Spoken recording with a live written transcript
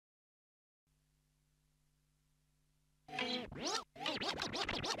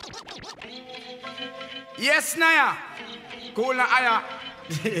Yes, Naya. Cool na aya.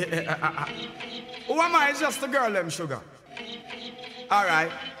 Who am I? It's just a girl, them sugar.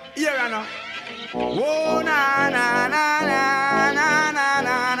 Alright. Here I know. Whoa, na na na na na na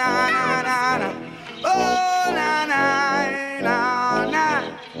na na na na. Oh, na na na na.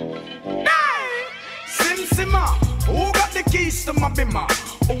 Hey! Sim Simma. Who got the keys to my bimmer?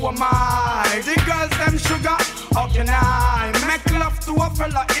 Who am I? The girls, them sugar. How can I make love to a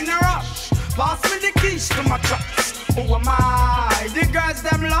fella in a rush? Pass me the keys to my trucks. Who am I? The girls,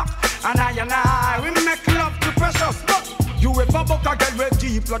 them lock. And I, we make love to precious. But you ever buck a girl with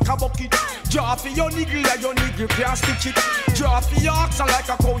deep like a bucket? Draw for your niggle like your niggle can't stitch it. Draw for your oxen like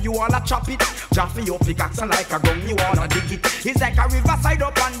a cow, you wanna chop it. Draw for your pickaxe like a gun, you wanna dig it. It's like a riverside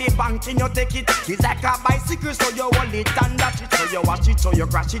up on the bank and you take it. It's like a bicycle, so you hold it and dash it. So you watch it, so you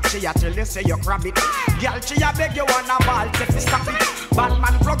crash it. She a tell you, say you grab it. Girl, she a beg you wanna ball, say fi stop it.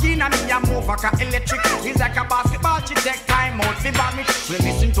 Batman plug in and me a move like a electric. It's like a basketball, she take time out fi bomb it. We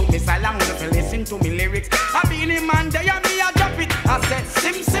listen to me silent, we listen to me lyrics. I be the man there and me a drop it. I said,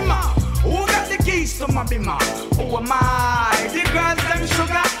 Sim Simma. Who got the keys to my bimmer? Who am I? The girls, them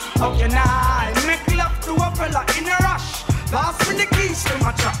sugar. How can I make love to a fella in a rush? Pass me the keys to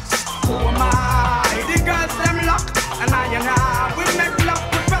my trucks. Who am I? The girls, them lock. And I, we make love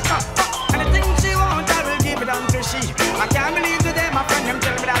to pressure. Anything she want, I will give it unto she. I can't believe today my friend them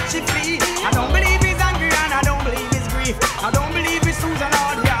tell me that she flee. I don't believe he's angry and I don't believe he's grief. I don't believe he's Susan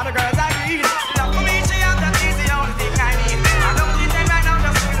or the other girls I read. Love for me, she have that easy, only thing I need. I don't need them right now,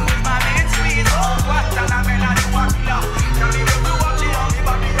 just to lose my main squeeze. Oh, what an amena you want me now. Can't even do what she on me,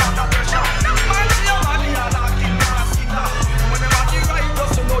 body under pressure. Man, she on body, I like it, I see that. When the body right,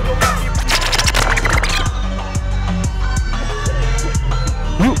 just to know you got me.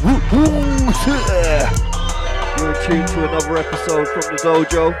 You're tuned to another episode from the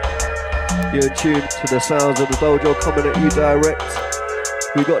dojo. You're tuned to the sounds of the dojo coming at you direct.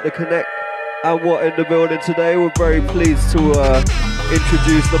 We got the Connect and what in the building today. We're very pleased to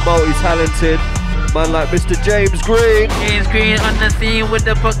introduce the multi-talented man like Mr. James Green. James Green on the scene with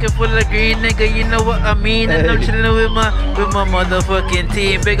the pocket full of green, nigga. You know what I mean? And I'm chilling with my motherfucking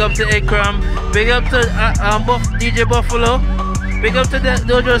team. Big up to Ikram. Big up to DJ Buffalo. Big up to the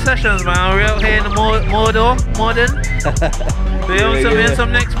DOJO sessions, man. We're out here in the modern. We're in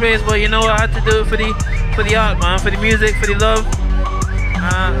some next place, but you know what? I had to do it for the art, man, for the music, for the love.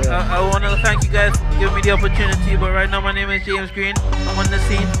 I want to thank you guys for giving me the opportunity. But right now, my name is James Green. I'm on the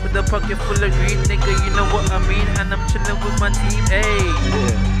scene with the pocket full of green, nigga. You know what I mean? And I'm chilling with my team. Hey,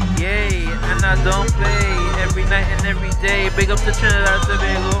 yay! And I don't play every night and every day. Big up to Trinidad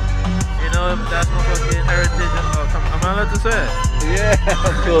Tobago. You know, that's my fucking heritage. Oh, come, am I allowed to say it? Yeah,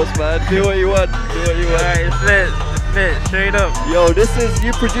 of course, man. Do what you want. Do what you want. Alright, it's lit, straight up. Yo, this is,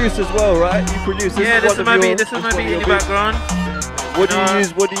 you produce as well, right? You produce. Yeah, this is my beat. This is my beat in the background. What do you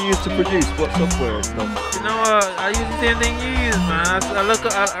use? What do you use to produce? What software and stuff? You know what? I use the same thing you use, man.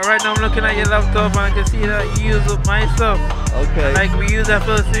 Right now I'm looking at your laptop and I can see that you use my stuff. Okay. And like we use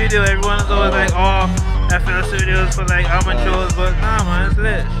FL Studio. Everyone's always like, oh, FL Studios for like amateurs, but nah, man, it's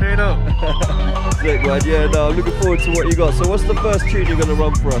lit, straight up. Sick, man. Yeah, no, I'm looking forward to what you got. So, what's the first tune you're gonna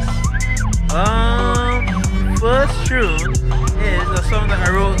run for us? First tune is a song that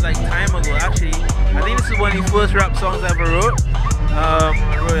I wrote like time ago. Actually, I think this is one of the first rap songs I ever wrote.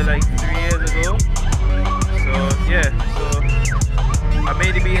 I wrote it like 3 years ago. So yeah, so I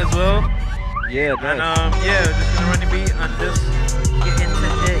made the beat as well. Yeah, nice. And yeah, just gonna run the beat and just get into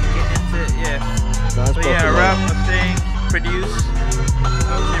it, yeah. Nice. So yeah, I rap, I sing, produce. I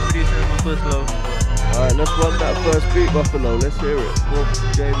would say producing is my first love. Alright, let's run that first beat, Buffalo. Let's hear it. From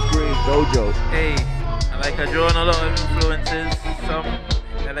James Green, Dojo. Hey, I draw on a lot of influences. Some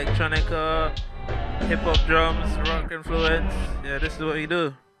electronica, hip-hop drums, rock influence. Yeah, this is what we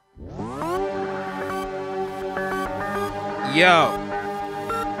do. Yo.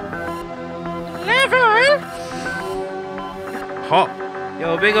 Level. Hop.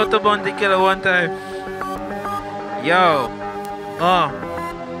 Yo, big up to Bounty Killer one time. Yo.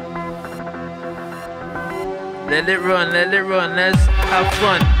 Let it run, let's have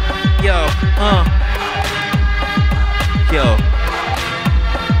fun. Yo, Yo.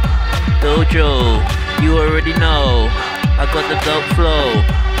 Dojo, you already know. I got the dope flow.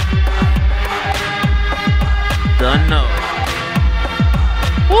 Don't know.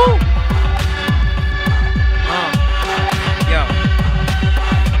 Woo! Yo.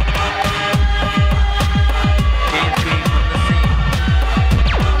 James Green on the scene.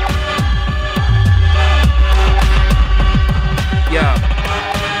 Yo.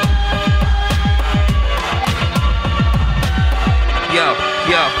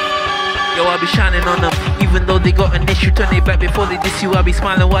 Yo, I be shining on them. Even though they got an issue, turn their back before they diss you. I be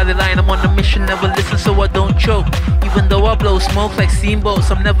smiling while they lying, I'm on a mission, never listen so I don't choke. Even though I blow smoke like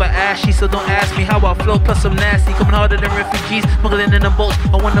steamboats, I'm never ashy, so don't ask me how I flow. Plus I'm nasty, coming harder than refugees, smuggling in the boats.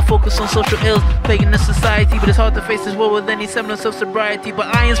 I wanna focus on social ills, plaguing the society, but it's hard to face this world with any semblance of sobriety.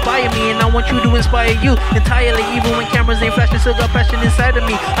 But I inspire me, and I want you to inspire you entirely. Even when cameras ain't flashing, still got passion inside of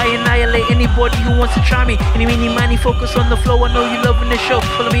me. I annihilate anybody who wants to try me. Any, meeny, miny, focus on the flow. I know you loving the show.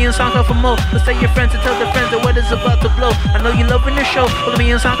 Follow me on SoundCloud for more. Let's tell your friends and tell their friends the weather's about to blow. I know you loving the show. Follow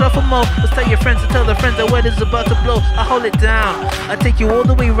me on SoundCloud for more. Let's tell your friends and tell their friends the weather's about to blow. I hold it down. I take you all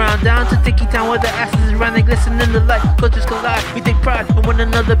the way round, down to Dicky Town where the asses is round and glisten in the light. Cultures collide. We take pride in one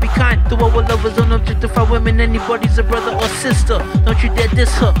another. Be kind to our lovers. Don't objectify women. Anybody's a brother or sister. Don't you dare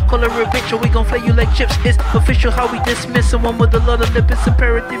diss her. Call her a bitch or we gon' flay you like chips. It's official how we dismiss someone with a lot of lip. It's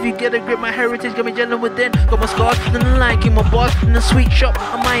imperative you get a grip. My heritage got me gelling within. Got my scars, then the line came my boss in the sweet shop.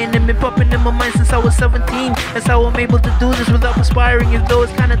 I'm eyeing them and popping in my mind since I was 17. That's how I'm able to do this without perspiring. Even though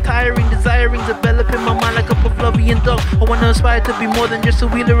it's kinda tiring, desiring, developing my mind like a Pavlovian dog. I wanna aspire to be more than just a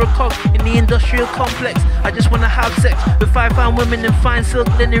wheel or a cog in the industrial complex. I just wanna have sex with 5 fine women in fine silk,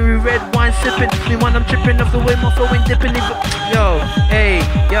 linen, red wine sipping. Me when I'm tripping off the way my flow ain't dipping. Yo, hey,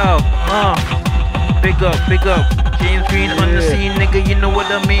 yo, big up, James Green on the scene, nigga, you know what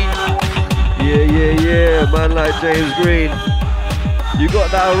I mean. Yeah, man like James Green. You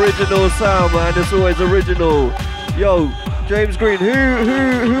got that original sound, man. It's always original. Yo, James Green,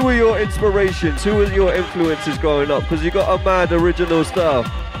 who were your inspirations? Who were your influences growing up? Because you got a mad original style.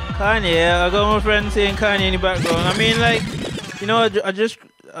 Kanye, I got my friend saying Kanye in the background. I mean, like, you know,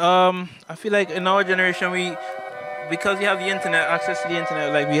 I feel like in our generation, because we have the internet, access to the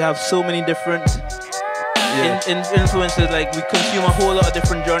internet, like we have so many different influences. Like we consume a whole lot of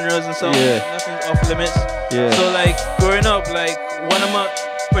different genres and stuff. Nothing's off limits. So like growing up, like one of my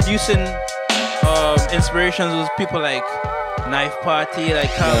producing inspirations was people like Knife Party, like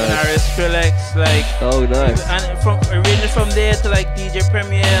Calvin Harris, Skrillex, like and ranging from there to like DJ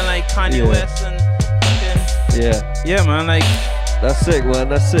Premier and like Kanye West and fucking man, like that's sick, man.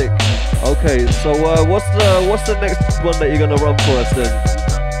 That's sick. Okay, so what's the next one that you're gonna run for us then?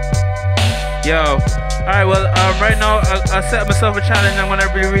 Yo, alright, well, right now I set myself a challenge. I'm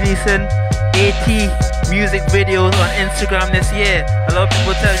gonna be releasing 80 music videos on Instagram this year. A lot of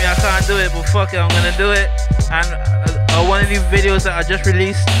people tell me I can't do it, but fuck it, I'm gonna do it. And one of these videos that I just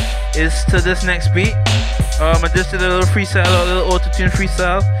released is to this next beat. I just did a little freestyle, a little auto-tune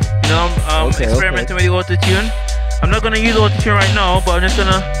freestyle. You know, I'm experimenting with the auto-tune. I'm not gonna use auto-tune right now, but I'm just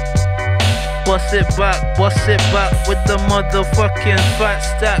gonna bust it back with the motherfucking fat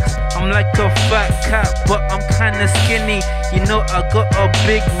stacks. I'm like a fat cat, but I'm kinda skinny. You know I got a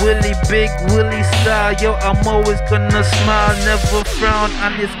big willy style. Yo, I'm always gonna smile, never frown,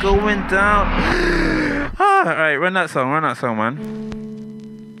 and it's going down. Alright, run that song, man.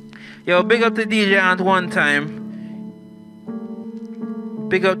 Yo, big up to DJ Ant one time.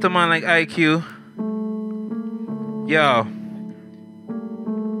 Big up to man like IQ. Yo.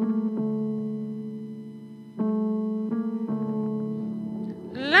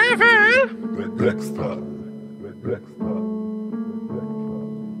 Black Star.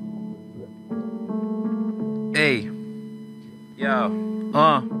 Hey. Yo.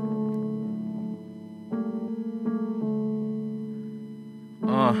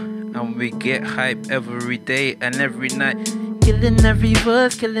 And we get hype every day and every night. Killing every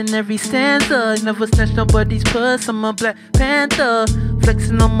verse, killing every stanza. Never snatch nobody's purse, I'm a Black Panther.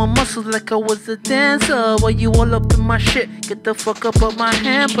 Flexing on my muscles like I was a dancer. While you all up in my shit, get the fuck up on my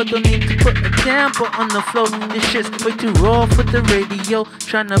hand. But don't need to put a damper on the flow. This shit's way too raw for the radio.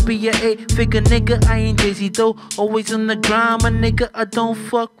 Tryna be a 8-figure nigga, I ain't Jay-Z though. Always on the grind, my nigga, I don't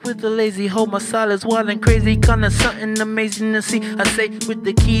fuck with the lazy hoe. My style is wild and crazy, kinda something amazing to see. I say with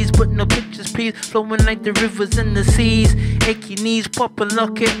the keys, but no pictures please. Flowing like the rivers and the seas. Achy knees, pop and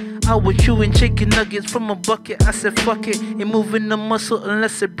lock it. I was chewing chicken nuggets from a bucket. I said fuck it, ain't moving the muscle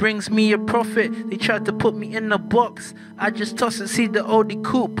unless it brings me a profit. They tried to put me in a box, I just toss it, see the oldie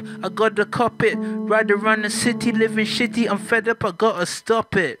coupe. I gotta cop it, ride around the city, living shitty. I'm fed up, I gotta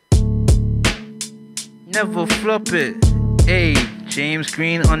stop it. Never flop it. Hey, James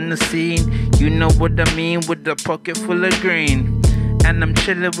Green on the scene. You know what I mean, with a pocket full of green. And I'm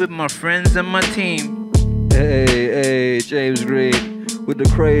chilling with my friends and my team. Hey, James Green with the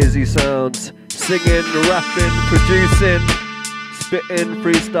crazy sounds, singing, rapping, producing, spitting,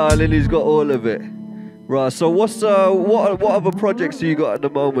 freestyling. He's got all of it. Right. So what other projects do you got at the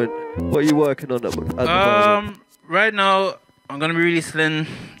moment? What are you working on at the moment? Right now I'm gonna be releasing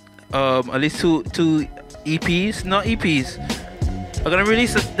at least two EPs, not EPs. I'm gonna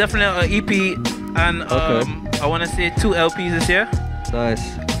release definitely an EP and I want to say 2 LPs this year.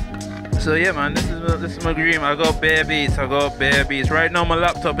 Nice. So yeah, man, this is my dream. I got bare beats. Right now my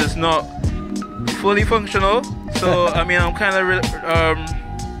laptop is not fully functional, so I mean I'm kind of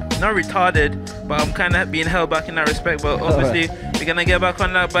not retarded, but I'm kind of being held back in that respect. But obviously we're gonna get back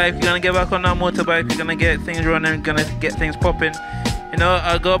on that bike, we're gonna get back on that motorbike, we're gonna get things running, gonna get things popping. You know,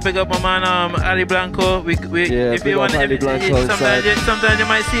 I go pick up my man Ali Blanco. If you want, sometimes you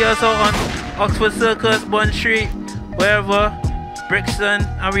might see us out on Oxford Circus, Bond Street, wherever, Brixton,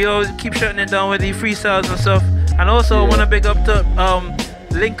 and we always keep shutting it down with the freestyles and stuff. And also I want to big up to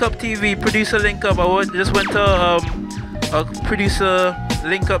Link Up TV, producer Link Up. I just went to a producer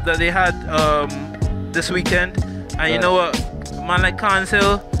Link Up that they had this weekend, and you know what, man like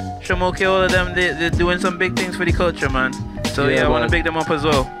Council, Shamoke, all of them, they're doing some big things for the culture, man. So yeah, I want to big them up as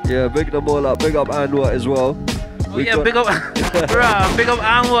well. Yeah, big them all up. Big up AndWhat as well. Oh yeah, big up, big up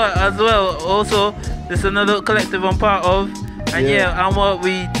AndWhat as well. Also, this is another collective I'm part of. And yeah, AndWhat,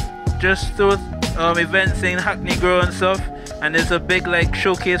 we just threw events in Hackney Grow and stuff. And there's a big like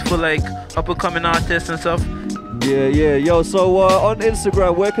showcase for like up and coming artists and stuff. Yeah. Yo, so on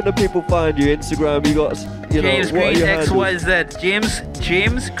Instagram, where can the people find you? Instagram, you got, James Green XYZ.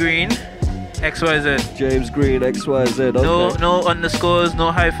 James Green XYZ. James Green XYZ. Okay. No underscores,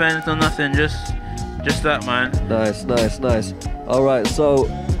 no hyphens, no nothing. Just that, man. Nice. All right, so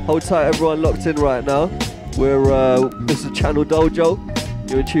hold tight, everyone locked in right now. This is Channel DoJo.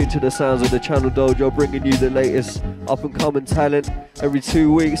 You're in tune to the sounds of the Channel DoJo, bringing you the latest up and coming talent every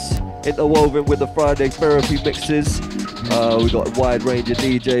 2 weeks, interwoven with the Friday therapy mixes. We got a wide range of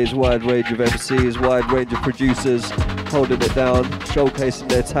DJs, wide range of MCs, wide range of producers holding it down, showcasing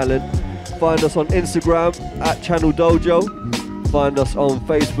their talent. Find us on Instagram at Channel DoJo. Find us on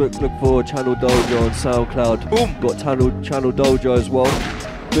Facebook, look for Channel DoJo on SoundCloud. Boom. Got Channel DoJo as well.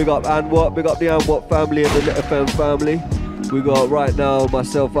 Big up AndWhat, big up the AndWhat family and the LitFm family. We got right now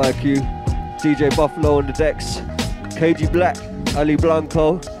myself, IQ, DJ Buffalo on the decks, KG Black Ali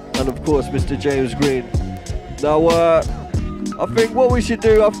Blanco, and of course Mr. James Green. Now I think what we should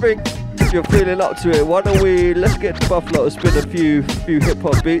do, if you're feeling up to it, why don't let's get Buffalo to spin a few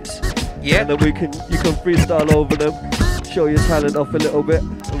hip-hop beats. Yeah. And then you can freestyle over them, show your talent off a little bit,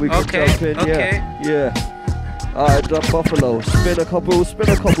 and we can jump in. Yeah. Alright, Buffalo, spin a couple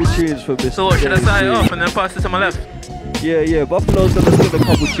tunes for Mr. So what, should I start it off and then pass it to my left? Yeah, Buffalo's gonna spin a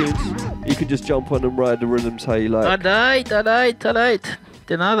couple tunes. You can just jump on and ride the rhythms how you like. Alright.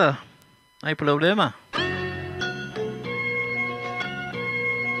 De nada. No hay problema.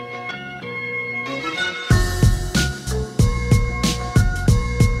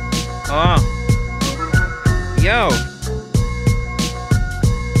 Oh. Yo.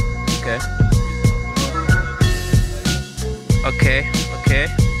 Okay.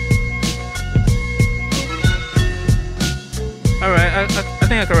 Alright, I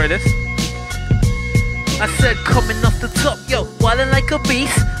think I can write this. I said coming off the top, yo, wildin' like a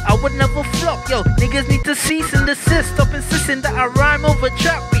beast. I would never flop, yo. Niggas need to cease and desist. Stop insisting that I rhyme over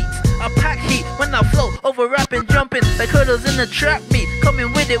trap beats. I pack heat when I flow over rapping, jumping like hurdles in the trap meet.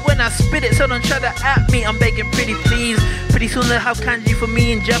 Coming with it when I spit it, so don't try to at me. I'm begging pretty please. Pretty soon they'll have kanji for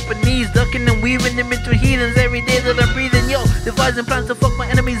me in Japanese. Ducking and weaving in between heathens every day that I'm breathing. Yo, devising plans to fuck my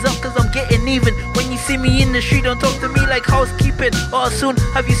enemies up cause I'm getting even. When you see me in the street, don't talk to me like housekeeping. Or soon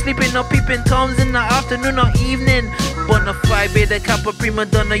have you sleeping or peeping toms in the afternoon or evening. Bonafide, beta kappa prima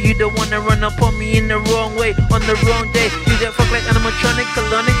donna. You don't wanna run up on me in the wrong way on the wrong day. You get fucked like animatronic,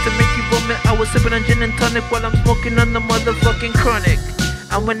 colonic to make you vomit. I was sipping on gin and tonic while I'm smoking on the motherfucking chronic.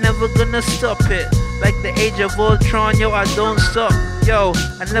 And we're never gonna stop it. Like the age of Ultron, yo, I don't stop. Yo,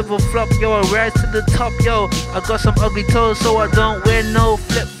 I never flop, yo, I rise to the top, yo. I got some ugly toes, so I don't wear no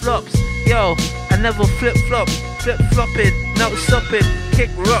flip-flops. Yo, I never flip-flop, flip-flopping, no stopping, kick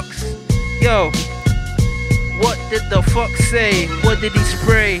rocks. Yo, what did the fuck say? What did he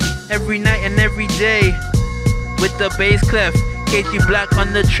spray? Every night and every day. With the bass clef, KG Black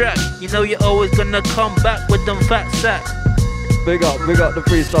on the track. You know you're always gonna come back with them fat sacks. Big up the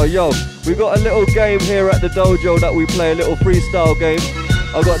freestyle. Yo, we got a little game here at the dojo that we play, a little freestyle game.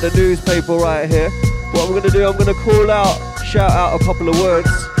 I've got the newspaper right here. What I'm gonna do, I'm gonna shout out a couple of words,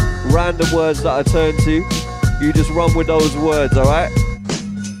 random words that I turn to. You just run with those words, alright?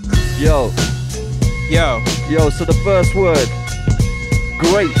 Yo, so the first word,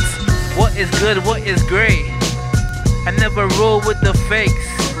 great. What is good, what is great? I never roll with the fakes.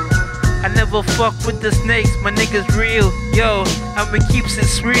 I never fuck with the snakes, my niggas real, yo, and we keeps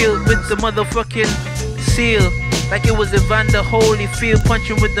it real with the motherfucking seal, like it was Evander Holyfield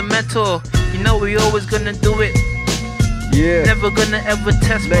punching with the metal. You know we always gonna do it Yeah. Never gonna ever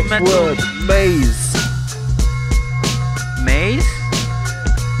test Next my metal. word, maze. Maze?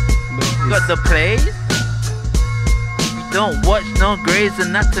 Got the plays? You don't watch no Grey's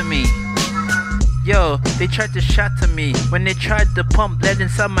Anatomy. Yo, they tried to shatter me. When they tried to pump lead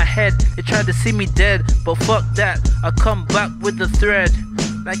inside my head, they tried to see me dead. But fuck that, I come back with the thread.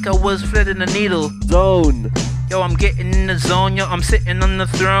 Like I was threading a needle. Zone. Yo, I'm getting in the zone. Yo, I'm sitting on the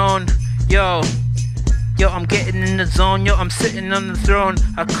throne. Yo, I'm getting in the zone. Yo, I'm sitting on the throne.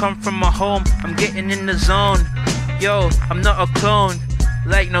 I come from my home. I'm getting in the zone. Yo, I'm not a clone.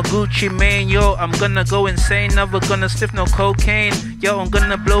 Like no Gucci Mane, yo, I'm gonna go insane, never gonna sniff no cocaine. Yo, I'm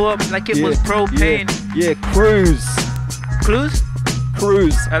gonna blow up like it was propane. Yeah, cruise. Cruise?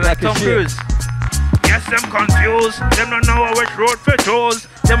 Cruise. I like Tom Cruise. Yes, them confused, them don't know which road for choose.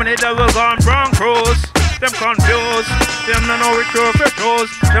 Them when they never gone Broncos. Them confused, them don't know which road for choose.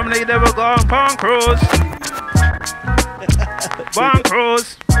 Them when they never gone Broncos.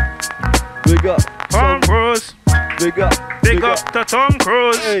 Broncos. Big up. Broncos. Big up. Big up to Tom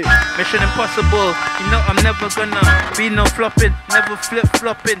Cruise. Hey. Mission impossible. You know I'm never gonna be no flopping, never flip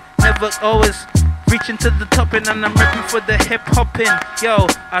flopping, never always reaching to the top and I'm ready for the hip hopping. Yo,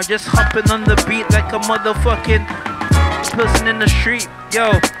 I'm just hopping on the beat like a motherfucking person in the street.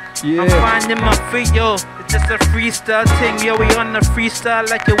 Yo, Yeah. I'm finding my feet. Yo, it's just a freestyle thing. Yo, we on the freestyle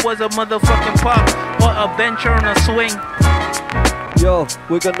like it was a motherfucking park or a bench or on a swing. Yo,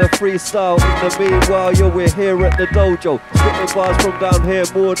 we're gonna freestyle in the meanwhile, yo, we're here at the dojo. Spitting bars from down here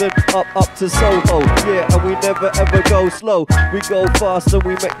more than up to Soho. Yeah, and we never ever go slow. We go fast and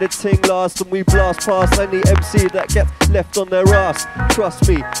we make the ting last. And we blast past any MC that gets left on their ass. Trust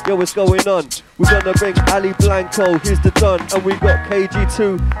me, yo, what's going on? We're gonna bring Ali Blanco, he's the Don. And we got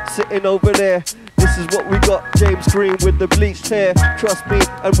KG2 sitting over there. This is what we got, James Green with the bleached hair. Trust me,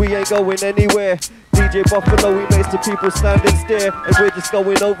 and we ain't going anywhere. DJ Buffalo, he makes the people stand and stare. And we're just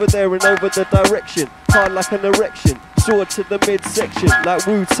going over there and over the direction. Hard like an erection, sword to the midsection. Like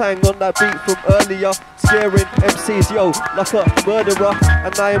Wu-Tang on that beat from earlier. Scaring MCs, yo, like a murderer.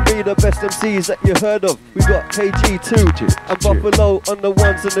 And I am be the best MCs that you heard of. We got KG2 and Buffalo on the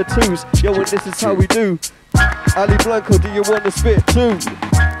ones and the twos. Yo, and this is how we do. Ali Blanco, do you want to spit too?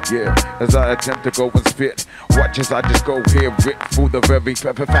 Yeah, as I attempt to go and spit, watch as I just go here, rip through the very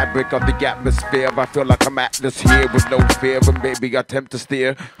fabric of the atmosphere. I feel like I'm atlas here with no fear, and maybe I attempt to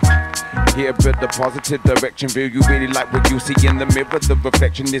steer here, but the positive direction. Feel you really like what you see in the mirror? The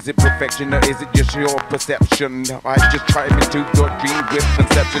reflection, is it perfection or is it just your perception? I just try into your dream with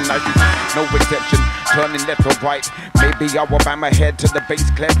conception. I see no exception, turning left or right. Maybe I will bang my head to the bass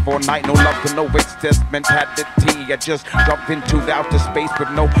clef for night. No love for no excess mentality. I just jump into outer space with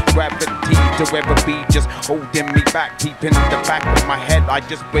no gravity to ever be just holding me back. Deep in the back of my head, I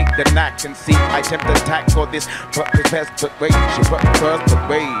just break the knack and see I attempt to attack for this purpose, but rage, but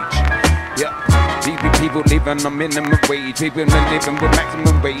rage. Yeah, people living on minimum wage, people living with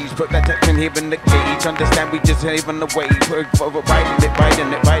maximum rage. Put that tension here in the cage. Understand we just having the wave.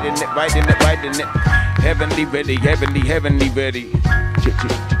 Riding it. Heavenly ready.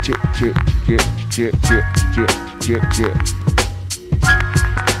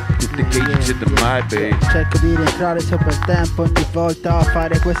 Cerco di rientrare sopra il tempo ogni volta. A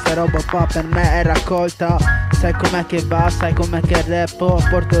fare questa roba qua per me è raccolta. Sai com'è che va, sai com'è che rappo.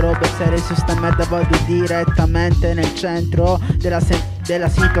 Porto robe serie su sta merda, vado direttamente nel centro della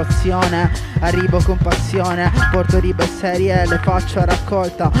situazione. Arrivo con passione, porto ribe serie, le faccio a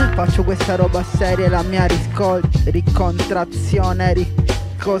raccolta. Faccio questa roba seria, la mia ricontrazione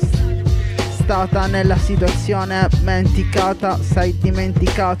stata nella situazione menticata, sei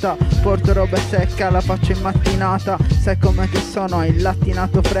dimenticata. Porto roba secca, la faccio in mattinata. Sai com'è che sono il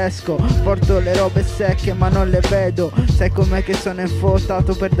lattinato fresco. Porto le robe secche ma non le vedo. Sai com'è che sono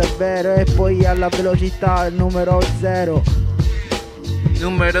infotato per davvero. E poi alla velocità numero 0.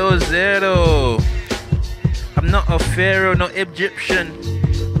 Numero 0. I'm not a pharaoh, no Egyptian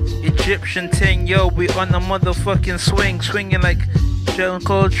thing, yo. We on a motherfucking swinging like John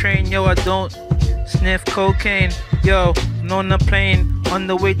Coltrane, yo. I don't sniff cocaine, yo. I'm on a plane on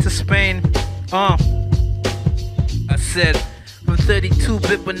the way to Spain. I said from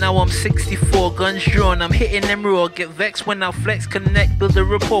 32-bit, but now I'm 64. Guns drawn, I'm hitting them raw. Get vexed when I flex, connect, build a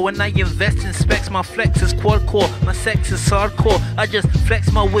rapport. When I invest in specs, my flex is quad core. My sex is hardcore. I just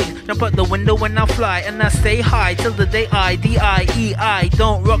flex my wings, jump out the window when I fly, and I stay high till the day I D-I-E-I.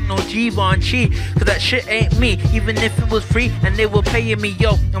 Don't rock no Givenchy, cause that shit ain't me. Even if it was free and they were paying me,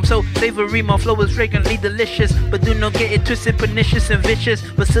 yo. I'm so savory, my flow is fragrantly delicious, but do not get it twisted, pernicious and vicious.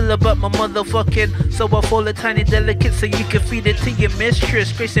 But still about my motherfucking, so I fall a tiny delicate so you can feed it to your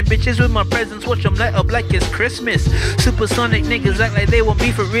mistress. Gracing bitches with my presence, watch them light up like it's Christmas. Supersonic niggas act like they want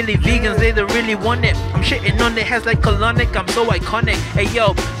beef, but really vegans, they don't really want it. I'm shitting on their heads like colonic, I'm so iconic. Hey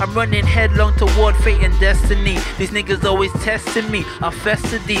yo, I'm running headlong toward fate and destiny. These niggas always testing me, I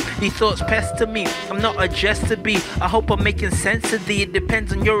fester deep, these thoughts pester me. I'm not a jest to be, I hope I'm making sense of thee. It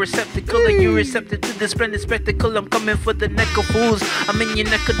depends on your receptacle, are you receptive to the splendid spectacle? I'm coming for the neck of fools, I'm in your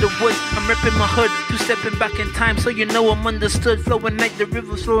neck of the woods, I'm repping my hood, two-stepping back in time, so you know I'm understood. Flowing like the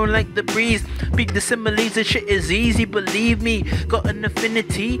river, flowing like the breeze. Speak the similes, this shit is easy, believe me. Got an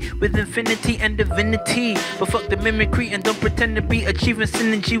affinity with infinity and divinity. But fuck the mimicry and don't pretend to be achieving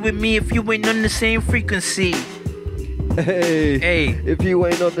synergy with me if you ain't on the same frequency. Hey, if you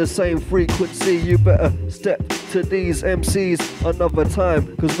ain't on the same frequency, you better step to these MCs another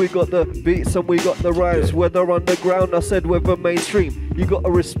time. Cause we got the beats and we got the rhymes. Whether underground, I said whether mainstream. You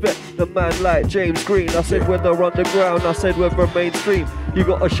gotta respect the man like James Green. I said whether underground, I said whether mainstream. You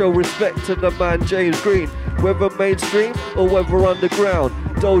gotta show respect to the man James Green. Whether mainstream or whether underground.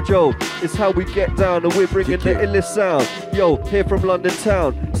 DOJO is how we get down, and we're bringing the illest sound. Yo, here from London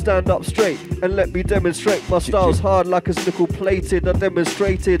town, stand up straight and let me demonstrate. My style's hard like it's nickel plated. I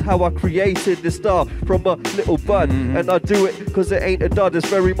demonstrated how I created this style from a little bud, and I do it cause it ain't a dud, it's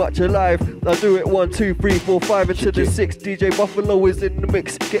very much alive. I do it 1, 2, 3, 4, 5 into the 6. DJ Buffalo is in the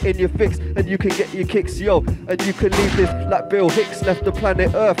mix, getting your fix, and you can get your kicks, yo. And you can leave this like Bill Hicks left the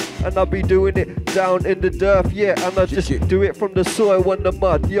planet Earth, and I'll be doing it down in the dirt, yeah. And I just do it from the soil and the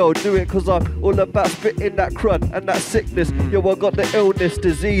mud. Yo, do it cause I'm all about spitting that crud and that sickness. Yo, I got the illness,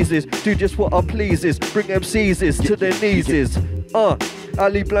 diseases, do just what I pleases, bring MCs to their knees.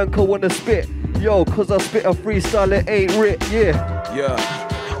 Ali Blanco wanna spit, yo, cause I spit a freestyle, it ain't writ, yeah.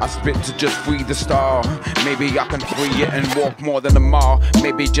 I spit to just free the star. Maybe I can free it and walk more than a mile.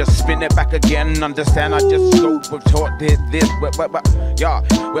 Maybe just spin it back again. Understand? I just so was taught this. Yeah,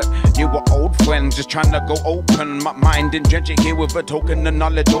 you were old friends, just trying to go open my mind and drench it here with a token of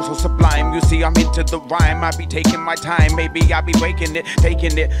knowledge, also sublime. You see, I'm into the rhyme. I be taking my time. Maybe I be breaking it,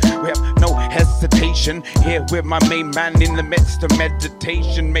 taking it with no hesitation. Here with my main man in the midst of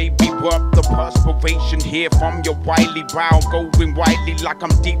meditation. Maybe work the perspiration here from your wily brow, going wildly like I'm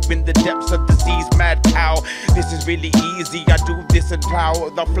deep in the depths of disease, mad cow. This is really easy, I do this and plow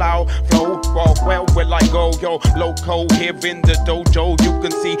the flow. Well, where will I go, yo? Loco here in the dojo. You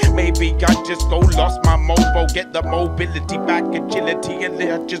can see, maybe I just go lost my mobo. Get the mobility back, agility, and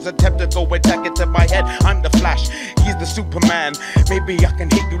I just attempt to go attack it to my head. I'm the Flash, he's the Superman. Maybe I can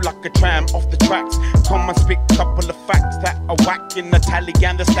hit you like a tram off the tracks. Come and speak a couple of facts that are whack in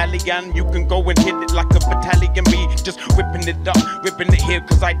Italian, the stallion. You can go and hit it like a battalion. Me just whipping it up, ripping it here,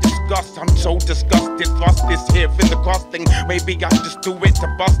 cause I disgust. I'm so disgusted, thrust this here in the costing. Maybe I just do it to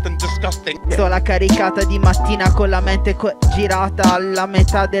bust and disgusting. Sto la caricata di mattina con la mente girata alla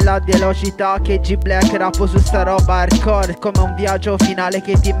metà della velocità. KG Black rapo su sta roba hardcore, come un viaggio finale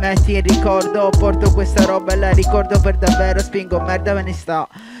che ti metti in ricordo. Porto questa roba e la ricordo per davvero. Spingo merda, ve ne sta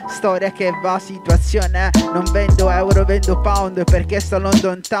storia che va, situazione. Non vendo euro, vendo pound, perché sto a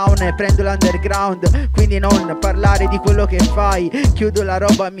London Town e prendo l'underground. Quindi non parlare di quello che fai, chiudo la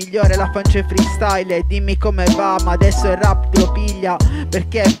roba migliore, la faccio in freestyle. E dimmi come va, ma adesso il rap lo piglia,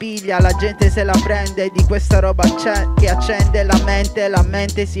 perché piglia, la gente se la prende di questa roba che accende la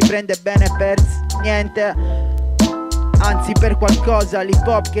mente si prende bene per niente, anzi per qualcosa. L'hip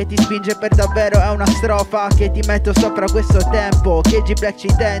hop che ti spinge per davvero è una strofa che ti metto sopra questo tempo. KG Black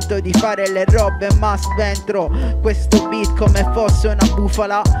ci tento di fare le robe ma sventro questo beat come fosse una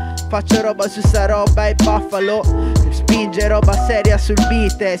bufala. Faccio roba su sta roba e Buffalo spinge roba seria sul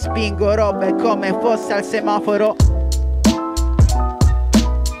beat e spingo robe come fosse al semaforo.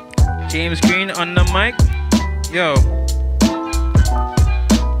 James Green on the mic. Yo.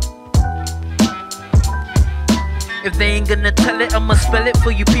 If they ain't gonna tell it, I'ma spell it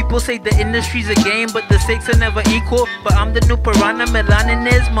for you people. Say the industry's a game, but the stakes are never equal. But I'm the new piranha,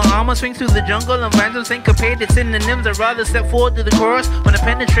 melanin is my armor swings through the jungle and rhymes syncopated synonyms. I'd rather step forward to the chorus when I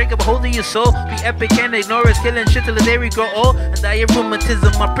penetrate, get a hold of your soul. Be epic and ignore it, killing shit till the day we grow old. And die of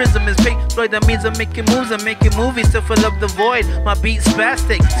rheumatism, my prism is Pink Floyd. That means I'm making moves, I'm making movies to fill up the void. My beat's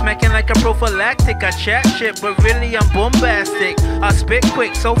spastic, smacking like a prophylactic. I chat shit, but really I'm bombastic. I spit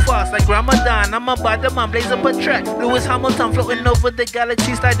quick, so fast like Ramadan. I'm about to blaze up a track. Lewis Hamilton floating over the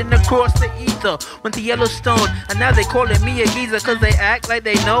galaxy, sliding across the ether. Went to Yellowstone, and now they calling me a geezer, cause they act like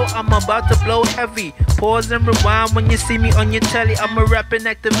they know I'm about to blow heavy. pause and rewind when you see me on your telly. I'm a rapping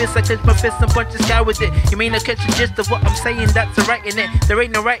activist, I catch my fist and punch the sky with it. You may not catch the gist of what I'm saying, that's a right in it. There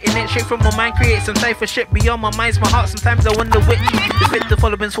ain't no right in it, straight from my mind, create some cypher shit beyond my mind's my heart. Sometimes I wonder which is fit to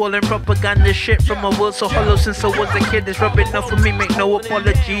follow, been swallowing propaganda shit from a world so hollow since I was a kid. It's rubbing enough for me, make no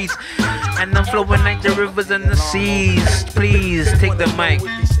apologies. And I'm flowing like the rivers and the seas. Please take the mic.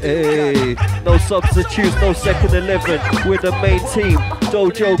 Hey, no substitutes, no second 11. We're the main team,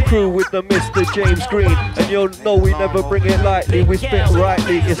 Dojo crew with the Mr. James Green. And you'll know we never bring it lightly, we spit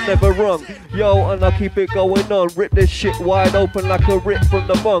rightly, it's never wrong. Yo, and I keep it going on, rip this shit wide open like a rip from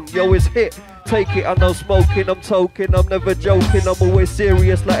the bong. Yo, it's hit. Take it, I know smoking, I'm toking, I'm never joking, I'm always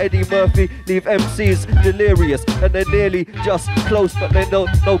serious like Eddie Murphy, leave MCs delirious, and they're nearly just close, but they don't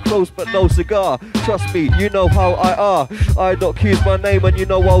no close, but no cigar. Trust me, you know how I are, I don't use my name and you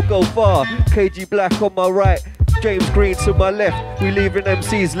know I'll go far. KG Black on my right, James Green to my left, we leaving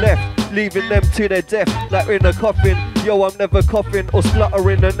MCs left, leaving them to their death, like in a coffin. Yo, I'm never coughing or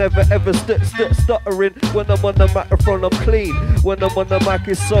spluttering, and never ever stuttering. When I'm on the microphone, I'm clean. When I'm on the mic,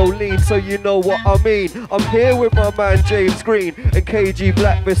 it's so lean, so you know what I mean. I'm here with my man James Green and KG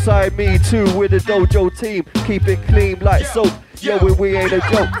Black beside me too, with the Dojo team. Keep it clean like soap. Yo, we ain't a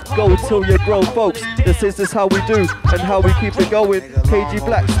joke. Go till you're grown, folks. This is how we do and how we keep it going. KG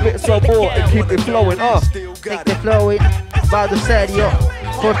Black spit some more and keep it flowing. Take the flowing, vado serio.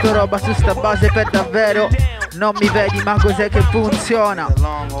 Porto roba su sta base per davvero. Non mi vedi ma cos'è che funziona?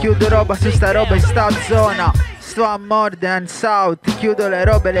 Chiudo roba su sta roba in sta zona. Sto a Nord and South, chiudo le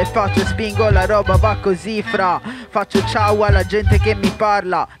robe, le faccio, spingo la roba, va così fra. Faccio ciao alla gente che mi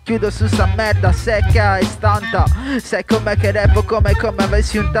parla, chiudo su sta merda secca e stanta. Sai com'è che rappo come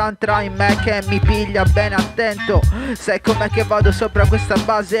avessi un tantra in me che mi piglia ben attento. Sai com'è che vado sopra questa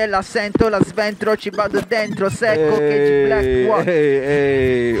base e la sento, la sventro, ci vado dentro, secco, KG Black, what?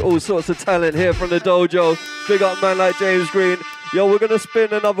 Hey, all sorts of talent here from the dojo. Big up man like James Green. Yo, we're gonna spin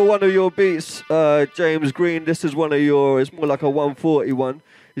another one of your beats, James Green. This is one of your. It's more like a 141.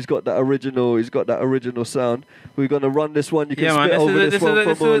 He's got that original sound. We're gonna run this one. You can spit over this one.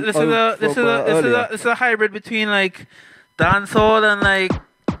 This is a hybrid between like dancehall and like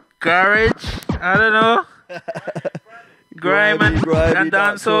garage. I don't know. Grime and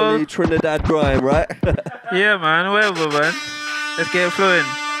dancehall. Trinidad grime, right? Yeah, man. Whatever, man. Let's get it flowing.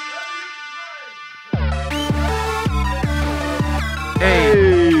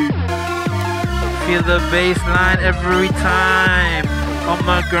 Hey. Feel the bass line every time on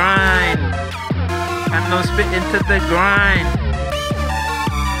my grind, and I'm spitting to the grind.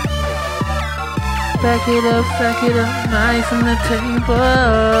 Back it up, nice on the table.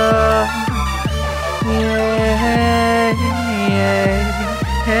 Yeah,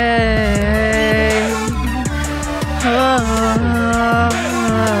 yeah, hey.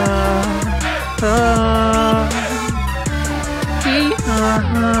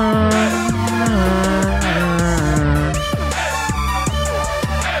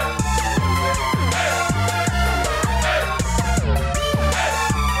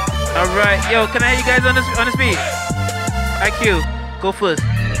 Alright, yo, can I hear you guys on this beat? IQ, go first.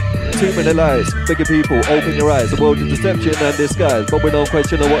 2 minute lies, bigger people, open your eyes. The world is deception and disguise, but we don't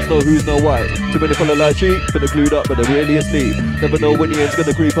question no what's, no who's, no why. Too many follow like sheep, but they're glued up, but they're really asleep. Never know when the end's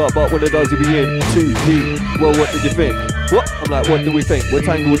gonna creep up, but when it does, you be in too deep. Well, what did you think? What? I'm like, what do we think? We're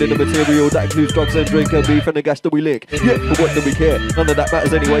tangled in the material that includes drugs and drink and beef and the gas that we lick. Yeah, but what do we care? None of that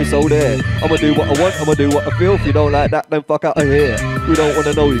matters anyway, so there. I'ma do what I want, I'ma do what I feel. If you don't like that, then fuck out of here. We don't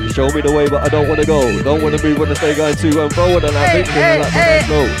wanna know, you can show me the way, but I don't wanna go. Don't wanna move, wanna stay going to and fro. And I'm thinking like my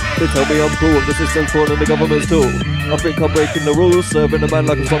slow. They tell me I'm cool, the system's falling, the government's too. I think I'm breaking the rules, serving a man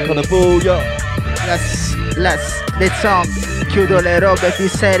like some kind of fool, yo. Let's song. Chiudo le robe più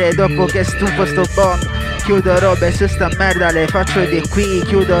serie dopo che stufo sto bong. Chiudo robe su sta merda, le faccio di qui.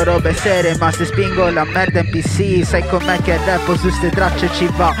 Chiudo robe serie, ma se spingo la merda in PC, sai com'è che rappo su ste tracce ci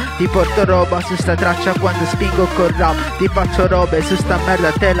va. Ti porto roba su sta traccia quando spingo col rap. Ti faccio robe su sta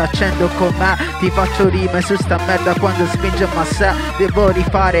merda, te l'accendo con me. Ti faccio rime su sta merda quando spingo ma se devo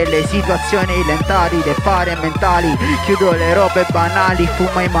rifare le situazioni elementari, le fare mentali. Chiudo le robe banali,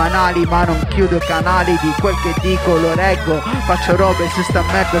 fumo i manali, ma non chiudo i canali. Di quel che dico lo reggo. Faccio robe su sta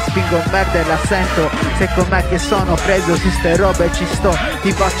merda, spingo merda e la sento. Se com'è che sono preso su ste robe ci sto.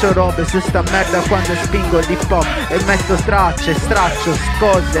 Ti faccio robe su sta merda quando spingo l'hip hop e metto tracce, straccio,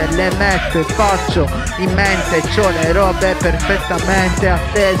 cose, le metto e faccio in mente. C'ho le robe perfettamente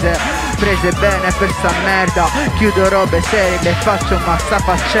attese, prese bene per sta merda. Chiudo robe serie, le faccio ma sta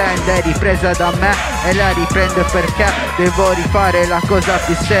faccenda è ripresa da me e la riprendo perché devo rifare la cosa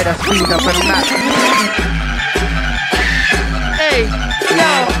più seria, sfida per me. Ehi,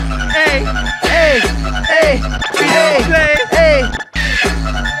 yo, ehi, ehi. Hey, hey, hey.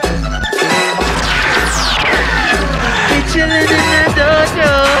 We chillin' in the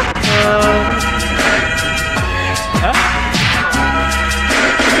dojo.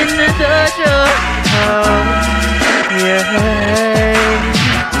 In the dojo. Yeah.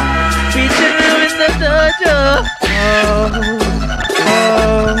 We chillin' in the dojo.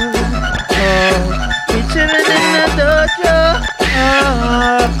 We chillin' in the dojo.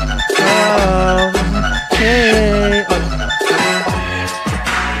 Hey.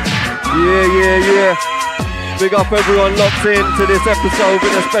 Yeah. Big up everyone locked in to this episode.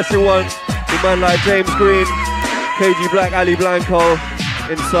 Been a special one with man like James Green, KG Black Ali Blanco,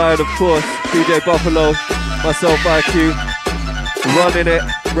 inside of course DJ Buffalo, myself IQ, running it,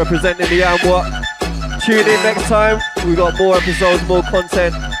 representing the AndWhat. Tune in next time. We got more episodes, more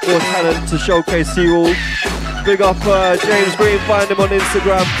content, more talent to showcase to you all. Big up James Green. Find him on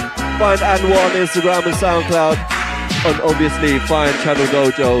Instagram. Find AndWhat on Instagram and SoundCloud. And obviously find Channel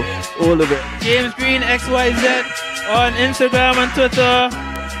DoJo. All of it. James Green XYZ on Instagram and Twitter.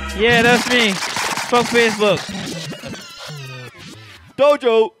 Yeah, that's me. Fuck Facebook.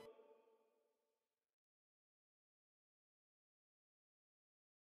 DoJo.